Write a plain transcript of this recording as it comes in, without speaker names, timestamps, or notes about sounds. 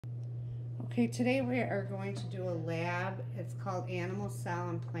Okay, today we are going to do a lab. It's called Animal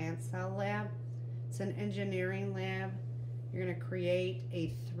Cell and Plant Cell Lab. It's an engineering lab. You're going to create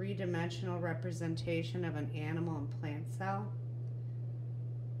a three-dimensional representation of an animal and plant cell.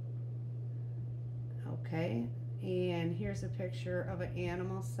 Okay, and here's a picture of an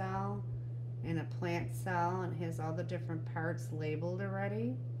animal cell and a plant cell, and it has all the different parts labeled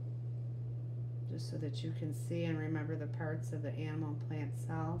already, just so that you can see and remember the parts of the animal and plant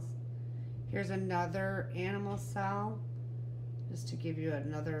cells. Here's another animal cell, just to give you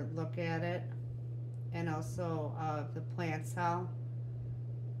another look at it, and also the plant cell.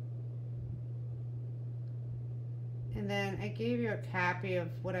 And then I gave you a copy of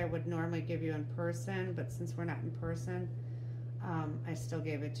what I would normally give you in person, but since we're not in person, I still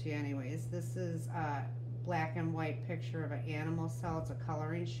gave it to you anyways. This is a black and white picture of an animal cell. It's a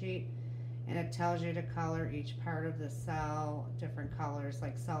coloring sheet, and it tells you to color each part of the cell different colors,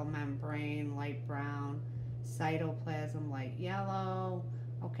 like cell membrane, light brown, cytoplasm, light yellow.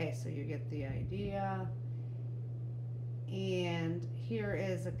 Okay, so you get the idea. And here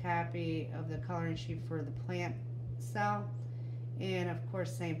is a copy of the coloring sheet for the plant cell. And of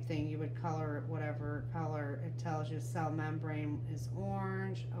course, same thing, you would color it whatever color it tells you. Cell membrane is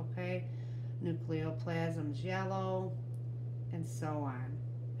orange, okay, nucleoplasm's yellow, and so on.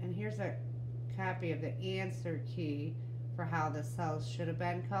 And here's a copy of the answer key for how the cells should have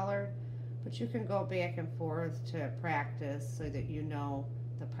been colored, but you can go back and forth to practice so that you know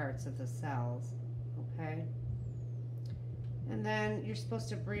the parts of the cells, okay? And then you're supposed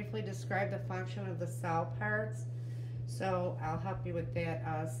to briefly describe the function of the cell parts. So I'll help you with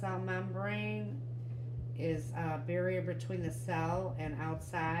that. Cell membrane is a barrier between the cell and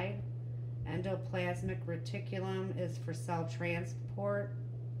outside. Endoplasmic reticulum is for cell transport.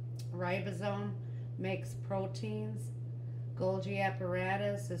 Ribosome makes proteins. Golgi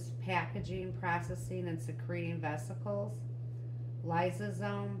apparatus is packaging, processing, and secreting vesicles.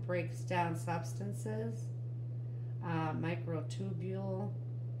 Lysosome breaks down substances. Microtubule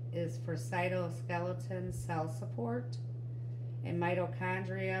is for cytoskeleton cell support. And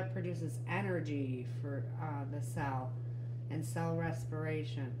mitochondria produces energy for the cell and cell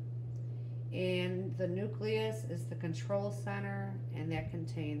respiration. And the nucleus is the control center, and that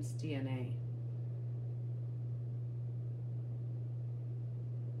contains DNA.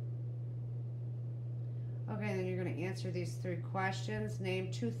 Okay, then you're going to answer these three questions. Name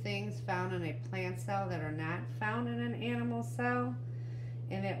two things found in a plant cell that are not found in an animal cell.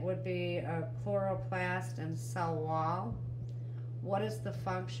 And it would be a chloroplast and cell wall. What is the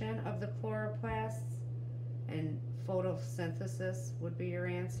function of the chloroplasts? And photosynthesis would be your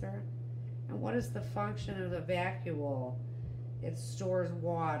answer. And what is the function of the vacuole? It stores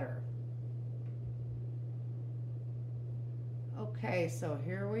water. Okay, so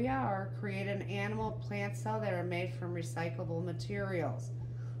here we are. Create an animal plant cell that are made from recyclable materials.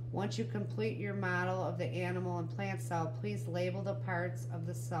 Once you complete your model of the animal and plant cell, please label the parts of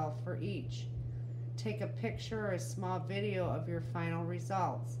the cell for each. Take a picture or a small video of your final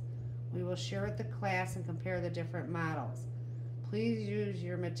results. We will share with the class and compare the different models. Please use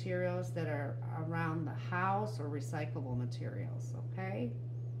your materials that are around the house or recyclable materials, okay?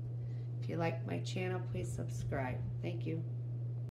 If you like my channel, please subscribe. Thank you.